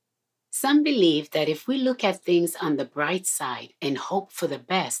Some believe that if we look at things on the bright side and hope for the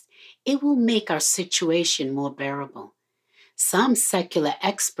best, it will make our situation more bearable. Some secular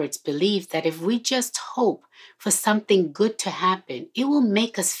experts believe that if we just hope for something good to happen, it will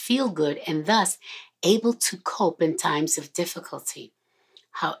make us feel good and thus able to cope in times of difficulty.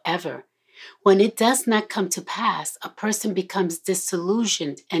 However, when it does not come to pass, a person becomes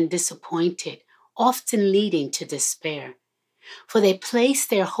disillusioned and disappointed, often leading to despair. For they place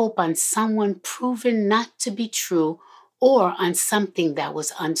their hope on someone proven not to be true or on something that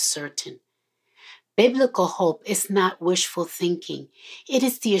was uncertain. Biblical hope is not wishful thinking. It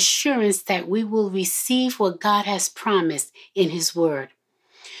is the assurance that we will receive what God has promised in His Word.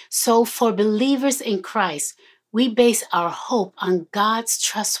 So, for believers in Christ, we base our hope on God's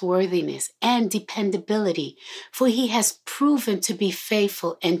trustworthiness and dependability, for He has proven to be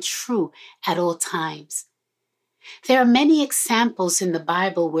faithful and true at all times. There are many examples in the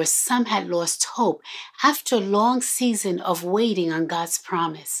Bible where some had lost hope after a long season of waiting on God's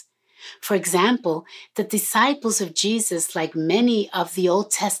promise. For example, the disciples of Jesus, like many of the Old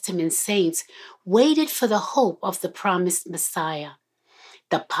Testament saints, waited for the hope of the promised Messiah.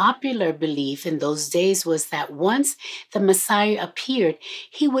 The popular belief in those days was that once the Messiah appeared,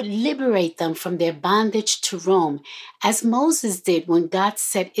 he would liberate them from their bondage to Rome, as Moses did when God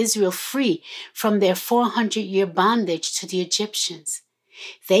set Israel free from their 400-year bondage to the Egyptians.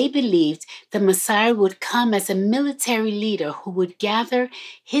 They believed the Messiah would come as a military leader who would gather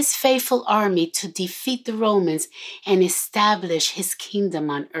his faithful army to defeat the Romans and establish his kingdom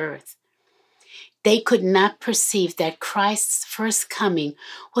on earth. They could not perceive that Christ's first coming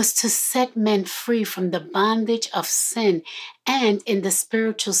was to set men free from the bondage of sin and, in the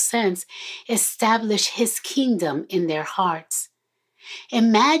spiritual sense, establish his kingdom in their hearts.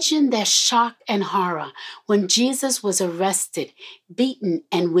 Imagine their shock and horror when Jesus was arrested, beaten,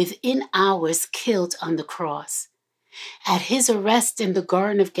 and within hours killed on the cross. At his arrest in the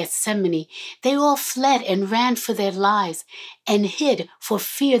Garden of Gethsemane, they all fled and ran for their lives and hid for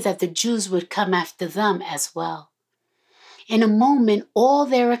fear that the Jews would come after them as well. In a moment, all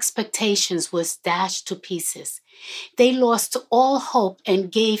their expectations was dashed to pieces. They lost all hope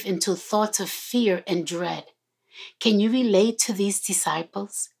and gave into thoughts of fear and dread. Can you relate to these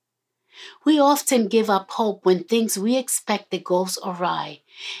disciples? We often give up hope when things we expected goes awry,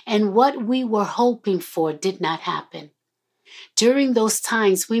 and what we were hoping for did not happen. During those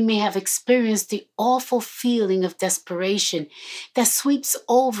times, we may have experienced the awful feeling of desperation that sweeps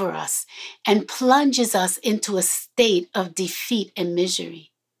over us and plunges us into a state of defeat and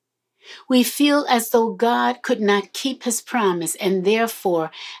misery. We feel as though God could not keep his promise and therefore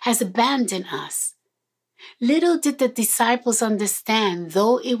has abandoned us. Little did the disciples understand,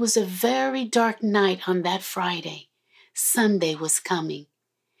 though it was a very dark night on that Friday, Sunday was coming.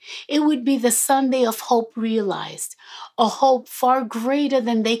 It would be the Sunday of hope realized, a hope far greater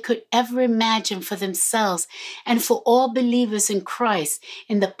than they could ever imagine for themselves and for all believers in Christ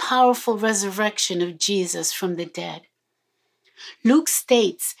in the powerful resurrection of Jesus from the dead. Luke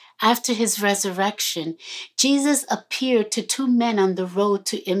states, after his resurrection, Jesus appeared to two men on the road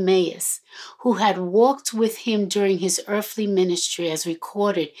to Emmaus, who had walked with him during his earthly ministry as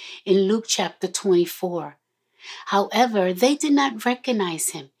recorded in Luke chapter 24. However, they did not recognize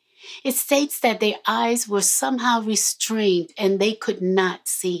him. It states that their eyes were somehow restrained and they could not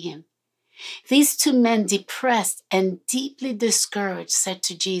see him. These two men, depressed and deeply discouraged, said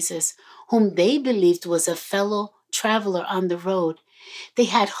to Jesus, whom they believed was a fellow traveler on the road, they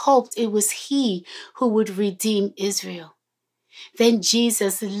had hoped it was he who would redeem Israel. Then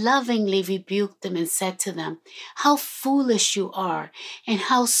Jesus lovingly rebuked them and said to them, "How foolish you are, and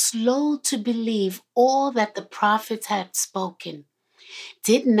how slow to believe all that the prophets had spoken.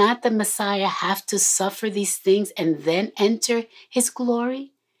 Did not the Messiah have to suffer these things and then enter his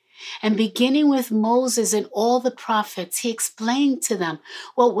glory?" And beginning with Moses and all the prophets, he explained to them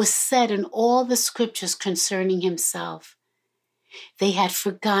what was said in all the scriptures concerning himself. They had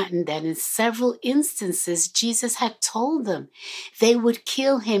forgotten that in several instances Jesus had told them they would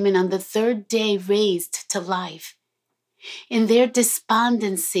kill him and on the third day raised to life. In their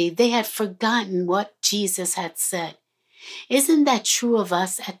despondency, they had forgotten what Jesus had said. Isn't that true of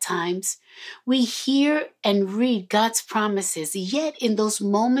us at times? We hear and read God's promises, yet in those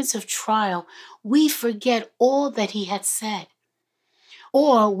moments of trial, we forget all that he had said.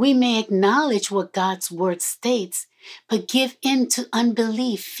 Or we may acknowledge what God's word states, but give in to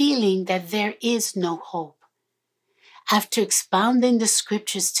unbelief, feeling that there is no hope. After expounding the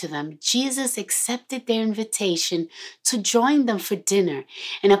scriptures to them, Jesus accepted their invitation to join them for dinner,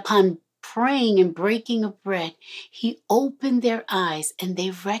 and upon praying and breaking of bread, he opened their eyes and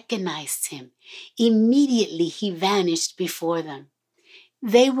they recognized him. Immediately he vanished before them.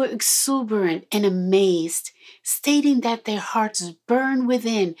 They were exuberant and amazed, stating that their hearts burned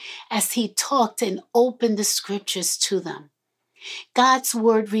within as he talked and opened the scriptures to them. God's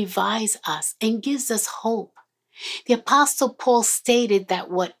word revives us and gives us hope. The Apostle Paul stated that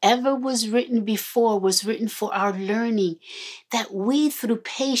whatever was written before was written for our learning, that we through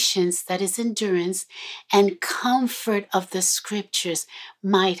patience, that is endurance, and comfort of the scriptures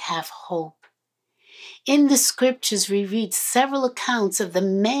might have hope. In the scriptures, we read several accounts of the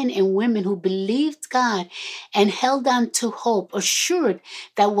men and women who believed God and held on to hope, assured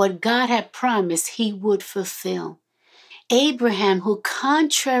that what God had promised he would fulfill. Abraham, who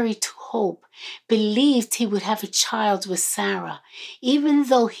contrary to hope, believed he would have a child with Sarah, even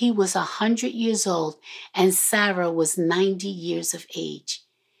though he was 100 years old and Sarah was 90 years of age.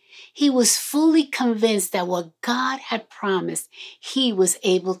 He was fully convinced that what God had promised, he was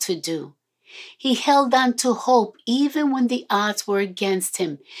able to do. He held on to hope even when the odds were against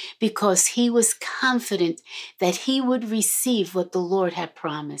him, because he was confident that he would receive what the Lord had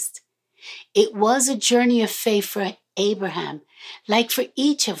promised. It was a journey of faith for Abraham, like for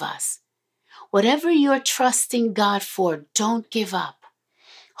each of us. Whatever you're trusting God for, don't give up.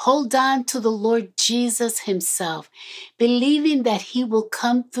 Hold on to the Lord Jesus himself, believing that he will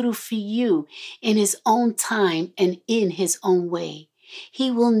come through for you in his own time and in his own way.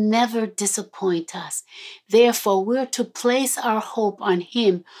 He will never disappoint us. Therefore, we're to place our hope on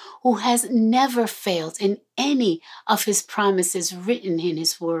him who has never failed in any of his promises written in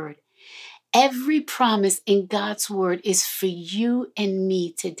his word. Every promise in God's word is for you and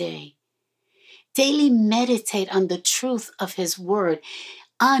me today. Daily meditate on the truth of his word,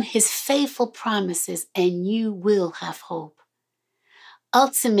 on his faithful promises, and you will have hope.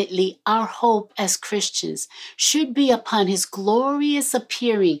 Ultimately, our hope as Christians should be upon his glorious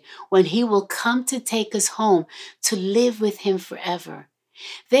appearing when he will come to take us home to live with him forever.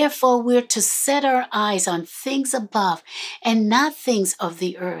 Therefore, we're to set our eyes on things above and not things of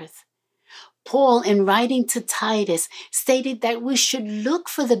the earth. Paul, in writing to Titus, stated that we should look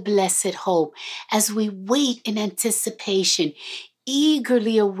for the blessed hope as we wait in anticipation,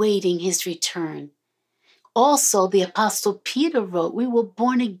 eagerly awaiting his return. Also, the Apostle Peter wrote, we were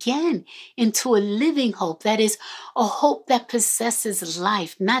born again into a living hope, that is, a hope that possesses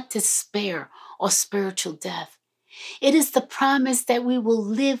life, not despair or spiritual death. It is the promise that we will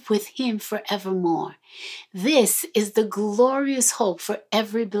live with him forevermore. This is the glorious hope for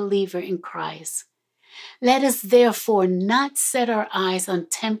every believer in Christ. Let us therefore not set our eyes on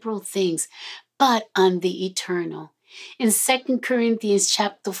temporal things, but on the eternal. In 2 Corinthians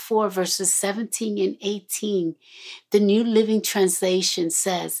chapter 4, verses 17 and 18, the New Living Translation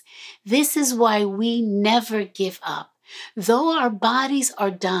says, "This is why we never give up. Though our bodies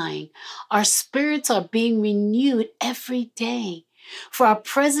are dying, our spirits are being renewed every day. For our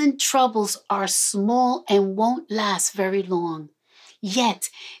present troubles are small and won't last very long. Yet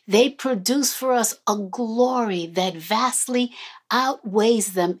they produce for us a glory that vastly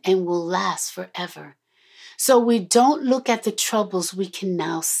outweighs them and will last forever. So we don't look at the troubles we can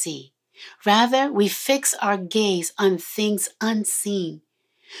now see. Rather, we fix our gaze on things unseen.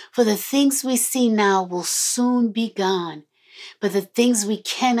 For the things we see now will soon be gone, but the things we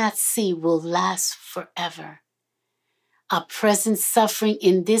cannot see will last forever." Our present suffering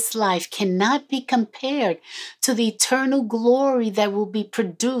in this life cannot be compared to the eternal glory that will be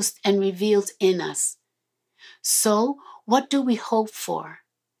produced and revealed in us. So, what do we hope for?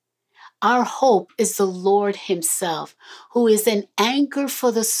 Our hope is the Lord himself, who is an anchor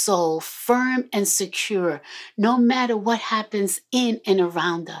for the soul, firm and secure, no matter what happens in and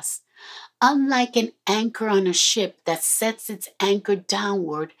around us. Unlike an anchor on a ship that sets its anchor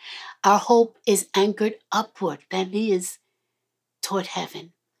downward, our hope is anchored upward, that is, toward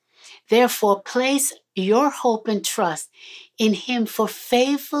heaven. Therefore, place your hope and trust in him, for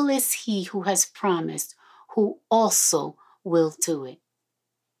faithful is he who has promised, who also will do it.